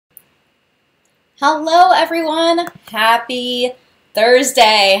Hello, everyone. Happy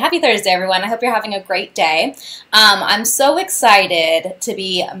Thursday. Happy Thursday, everyone. I hope you're having a great day. I'm so excited to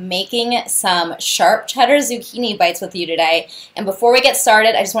be making some sharp cheddar zucchini bites with you today. And before we get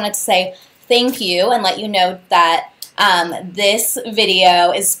started, I just wanted to say thank you and let you know that this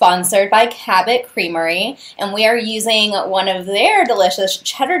video is sponsored by Cabot Creamery, and we are using one of their delicious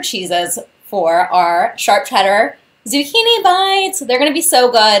cheddar cheeses for our sharp cheddar zucchini bites. They're going to be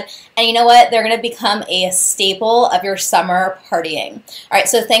so good, and you know what? They're going to become a staple of your summer partying. All right,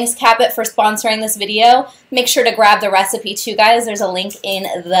 so thanks Cabot for sponsoring this video. Make sure to grab the recipe too, guys. There's a link in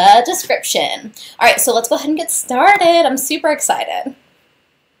the description. All right, so let's go ahead and get started. I'm super excited.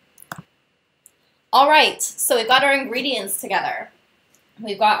 All right, so we've got our ingredients together.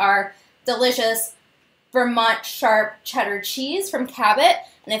 We've got our delicious Vermont Sharp Cheddar cheese from Cabot.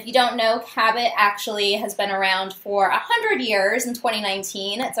 And if you don't know, Cabot actually has been around for 100 years in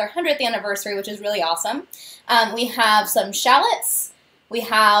 2019. It's our 100th anniversary, which is really awesome. We have some shallots, we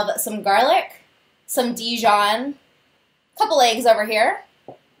have some garlic, some Dijon, a couple eggs over here,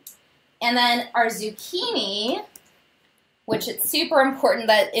 and then our zucchini, which it's super important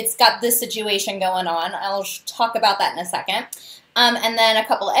that it's got this situation going on. I'll talk about that in a second. And then a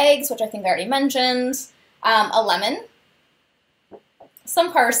couple eggs, which I think I already mentioned, a lemon,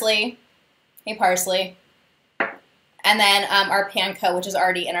 some parsley, and then our panko, which is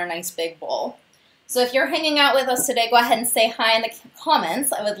already in our nice big bowl. So if you're hanging out with us today, go ahead and say hi in the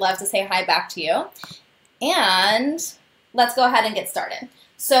comments. I would love to say hi back to you. And let's go ahead and get started.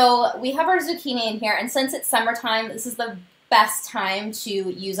 So we have our zucchini in here, and since it's summertime, this is the best time to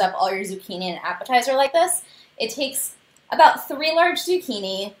use up all your zucchini in an appetizer like this. It takes about 3 large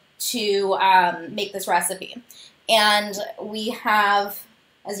zucchini to make this recipe. And we have,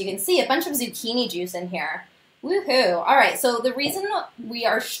 as you can see, a bunch of zucchini juice in here. Woohoo! All right, so the reason we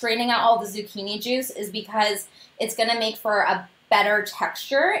are straining out all the zucchini juice is because it's going to make for a better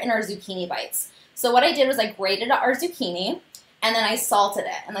texture in our zucchini bites. So what I did was I grated our zucchini, and then I salted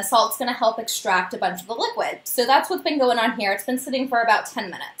it. And the salt's going to help extract a bunch of the liquid. So that's what's been going on here. It's been sitting for about 10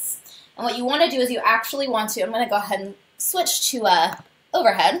 minutes. And what you want to do is you actually want to, I'm going to go ahead and switch to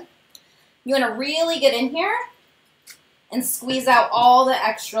overhead. You want to really get in here and squeeze out all the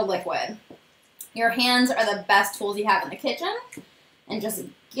extra liquid. Your hands are the best tools you have in the kitchen. And just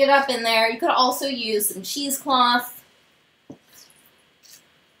get up in there. You could also use some cheesecloth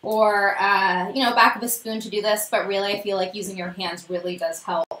or, back of a spoon to do this, but really I feel like using your hands really does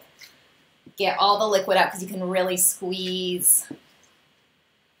help get all the liquid out because you can really squeeze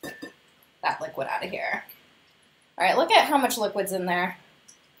that liquid out of here. All right, look at how much liquid's in there.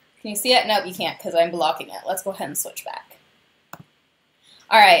 Can you see it? Nope, you can't because I'm blocking it. Let's go ahead and switch back.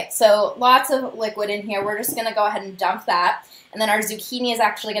 All right, so lots of liquid in here. We're just going to go ahead and dump that. And then our zucchini is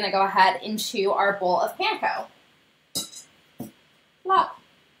actually going to go ahead into our bowl of panko. Plop.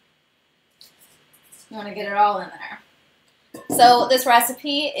 You want to get it all in there. So this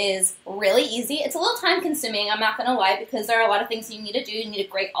recipe is really easy. It's a little time consuming, I'm not going to lie, because there are a lot of things you need to do. You need to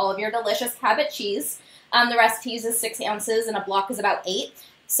grate all of your delicious Cabot cheese. The recipe uses 6 ounces and a block is about 8.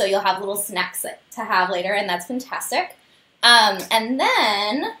 So you'll have little snacks to have later, and that's fantastic. And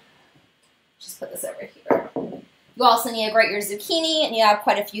then, just put this over here. You also need to grate your zucchini, and you have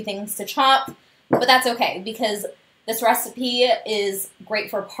quite a few things to chop, but that's okay because this recipe is great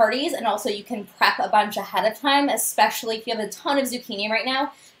for parties, and also you can prep a bunch ahead of time, especially if you have a ton of zucchini right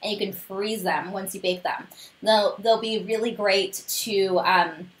now, and you can freeze them once you bake them. They'll be really great to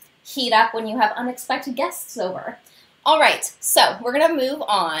heat up when you have unexpected guests over. All right, so we're going to move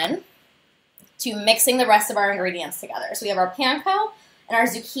on to mixing the rest of our ingredients together. So we have our panko and our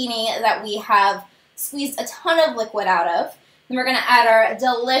zucchini that we have squeezed a ton of liquid out of. Then we're going to add our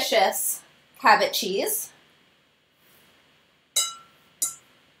delicious Cabot cheese.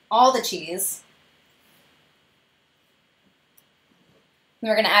 All the cheese. Then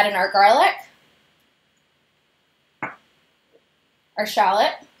we're going to add in our garlic, our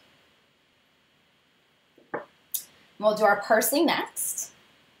shallot. We'll do our parsley next.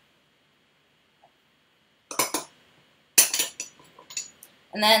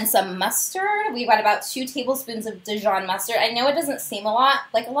 And then some mustard. We've got about 2 tablespoons of Dijon mustard. I know it doesn't seem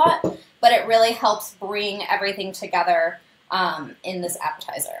like a lot, but it really helps bring everything together in this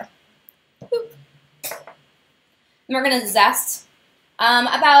appetizer. Boop. And we're going to zest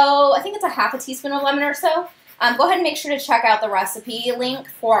about, I think it's a half a teaspoon of lemon or so. Go ahead and make sure to check out the recipe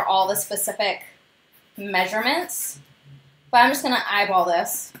link for all the specific measurements. But I'm just going to eyeball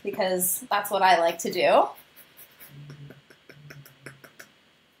this because that's what I like to do.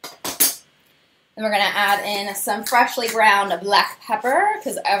 And we're going to add in some freshly ground black pepper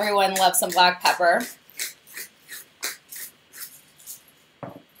because everyone loves some black pepper.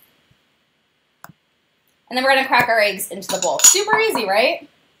 And then we're going to crack our eggs into the bowl. Super easy, right?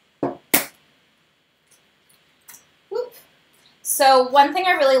 Whoop. So one thing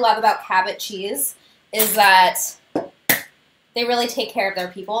I really love about Cabot cheese is that they really take care of their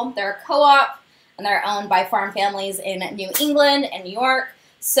people. They're a co-op, and they're owned by farm families in New England and New York.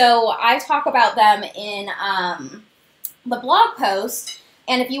 So I talk about them in the blog post.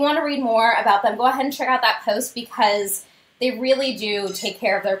 And if you want to read more about them, go ahead and check out that post because they really do take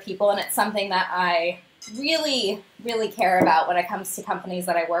care of their people. And it's something that I really, really care about when it comes to companies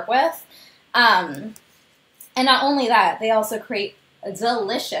that I work with. And not only that, they also create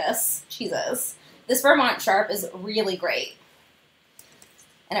delicious cheeses. This Vermont Sharp is really great.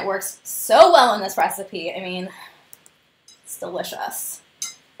 And it works so well in this recipe. I mean, it's delicious.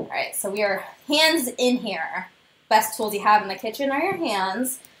 All right, so we are hands in here. Best tools you have in the kitchen are your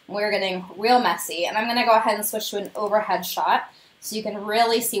hands. We're getting real messy. And I'm going to go ahead and switch to an overhead shot so you can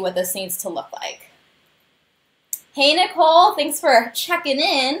really see what this needs to look like. Hey, Nicole, thanks for checking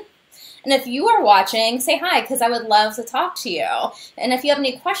in. And if you are watching, say hi because I would love to talk to you. And if you have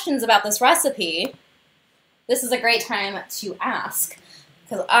any questions about this recipe, this is a great time to ask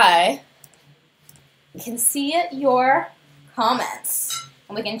because I can see your comments.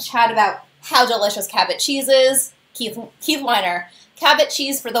 And we can chat about how delicious Cabot cheese is. Keith Weiner, Cabot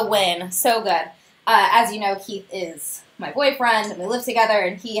cheese for the win. So good. As you know, Keith is my boyfriend, and we live together,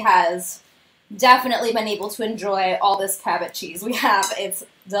 and he has definitely been able to enjoy all this Cabot cheese we have. It's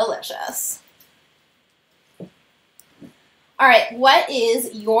delicious. All right, what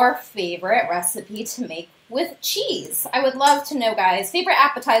is your favorite recipe to make with cheese? I would love to know, guys. Favorite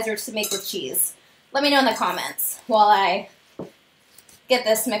appetizers to make with cheese? Let me know in the comments while I get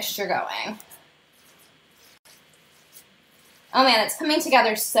this mixture going. Oh man, it's coming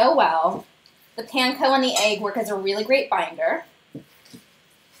together so well. The panko and the egg work as a really great binder.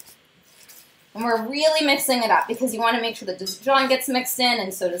 And we're really mixing it up because you want to make sure the Dijon gets mixed in,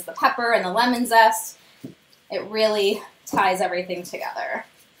 and so does the pepper and the lemon zest. It really ties everything together.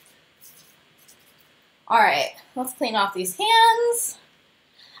 All right, let's clean off these hands.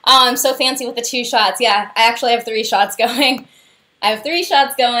 Oh, I'm so fancy with the 2 shots. Yeah, I actually have 3 shots going. I have 3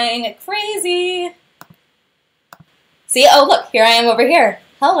 shots going. Crazy. See? Oh, look, here I am over here.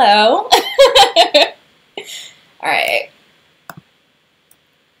 Hello. All right.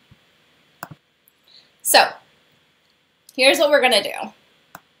 So, here's what we're going to do.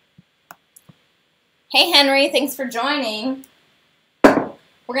 Hey, Henry, thanks for joining. We're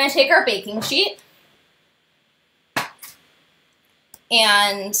going to take our baking sheet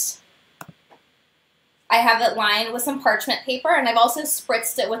and I have it lined with some parchment paper, and I've also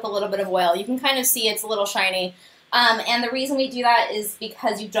spritzed it with a little bit of oil. You can kind of see it's a little shiny. And the reason we do that is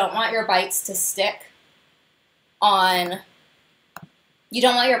because you don't want your bites to stick on... You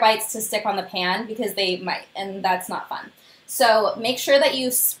don't want your bites to stick on the pan because they might, and that's not fun. So make sure that you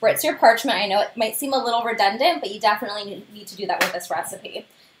spritz your parchment. I know it might seem a little redundant, but you definitely need to do that with this recipe.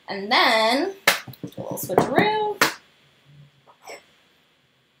 And then, a little switcheroo.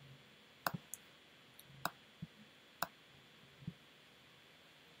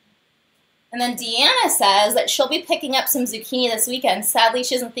 And then Deanna says that she'll be picking up some zucchini this weekend. Sadly,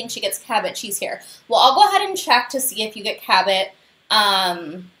 she doesn't think she gets Cabot cheese here. Well, I'll go ahead and check to see if you get Cabot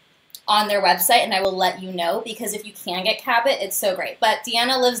on their website, and I will let you know, because if you can get Cabot, it's so great. But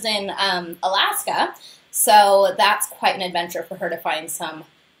Deanna lives in Alaska, so that's quite an adventure for her to find some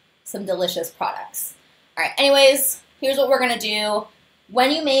delicious products. All right, anyways, here's what we're going to do.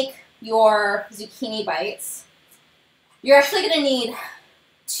 When you make your zucchini bites, you're actually going to need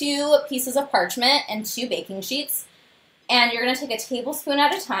 2 pieces of parchment and 2 baking sheets, and you're going to take a tablespoon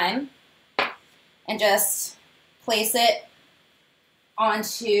at a time and just place it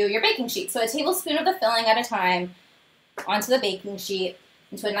onto your baking sheet. So a tablespoon of the filling at a time onto the baking sheet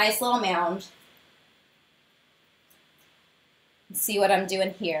into a nice little mound. See what I'm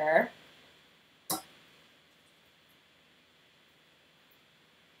doing here.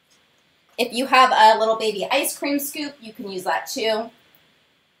 If you have a little baby ice cream scoop, you can use that too.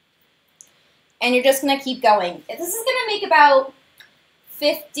 And you're just going to keep going. This is going to make about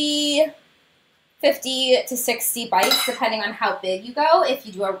 50 to 60 bites, depending on how big you go. If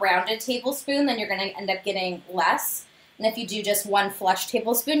you do a rounded tablespoon, then you're going to end up getting less. And if you do just 1 flush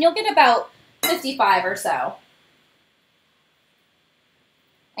tablespoon, you'll get about 55 or so.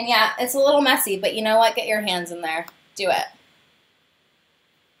 And yeah, it's a little messy, but you know what? Get your hands in there. Do it.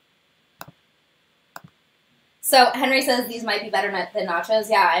 So Henry says these might be better than nachos.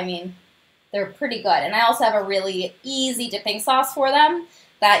 Yeah, I mean, They're pretty good. And I also have a really easy dipping sauce for them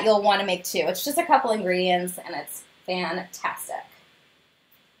that you'll want to make too. It's just a couple ingredients and it's fantastic.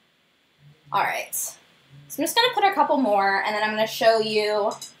 All right, so I'm just gonna put a couple more and then I'm gonna show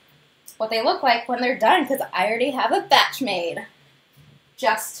you what they look like when they're done because I already have a batch made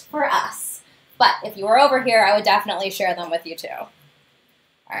just for us. But if you were over here, I would definitely share them with you too. All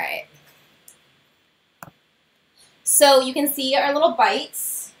right. So you can see our little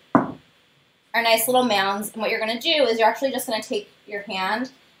bites, our nice little mounds, and what you're gonna do is you're actually just gonna take your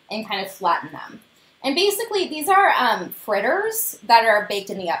hand and kind of flatten them. And basically, these are fritters that are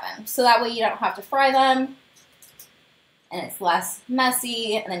baked in the oven. So that way you don't have to fry them, and it's less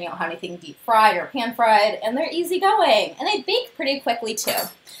messy, and then you don't have anything deep fried or pan fried, and they're easy going. And they bake pretty quickly too.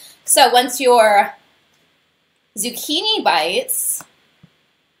 So once your zucchini bites,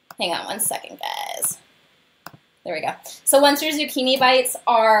 hang on one second, guys. There we go. So once your zucchini bites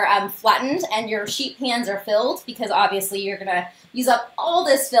are flattened and your sheet pans are filled, because obviously you're going to use up all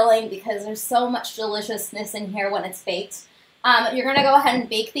this filling because there's so much deliciousness in here when it's baked, you're going to go ahead and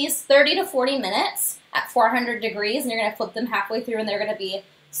bake these 30 to 40 minutes at 400 degrees, and you're going to flip them halfway through, and they're going to be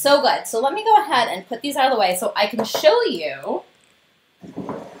so good. So let me go ahead and put these out of the way so I can show you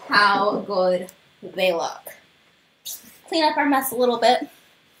how good they look. Just clean up our mess a little bit.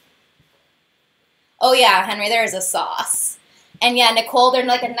 Oh yeah, Henry, there's a sauce. And yeah, Nicole, they're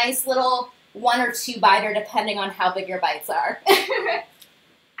like a nice little 1 or 2 biter depending on how big your bites are.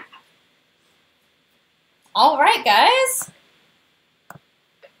 All right, guys.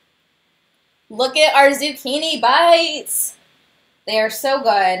 Look at our zucchini bites. They are so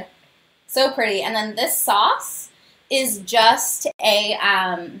good, so pretty. And then this sauce is just a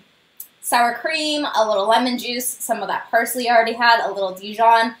sour cream, a little lemon juice, some of that parsley I already had, a little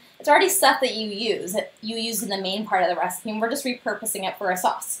Dijon. It's already stuff that you use in the main part of the recipe, and we're just repurposing it for a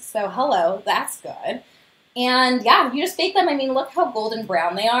sauce. So hello, that's good. And yeah, you just bake them. I mean, look how golden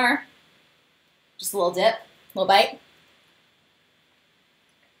brown they are. Just a little dip, a little bite.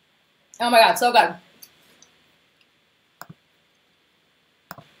 Oh my God, so good.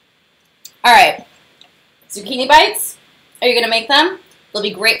 All right, zucchini bites. Are you gonna make them? They'll be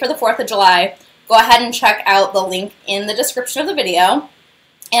great for the 4th of July. Go ahead and check out the link in the description of the video.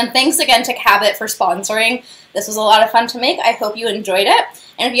 And thanks again to Cabot for sponsoring. This was a lot of fun to make. I hope you enjoyed it.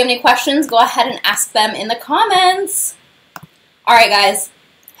 And if you have any questions, go ahead and ask them in the comments. All right, guys.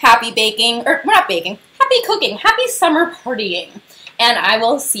 Happy baking, or not baking, happy cooking, happy summer partying. And I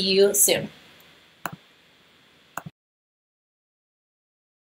will see you soon.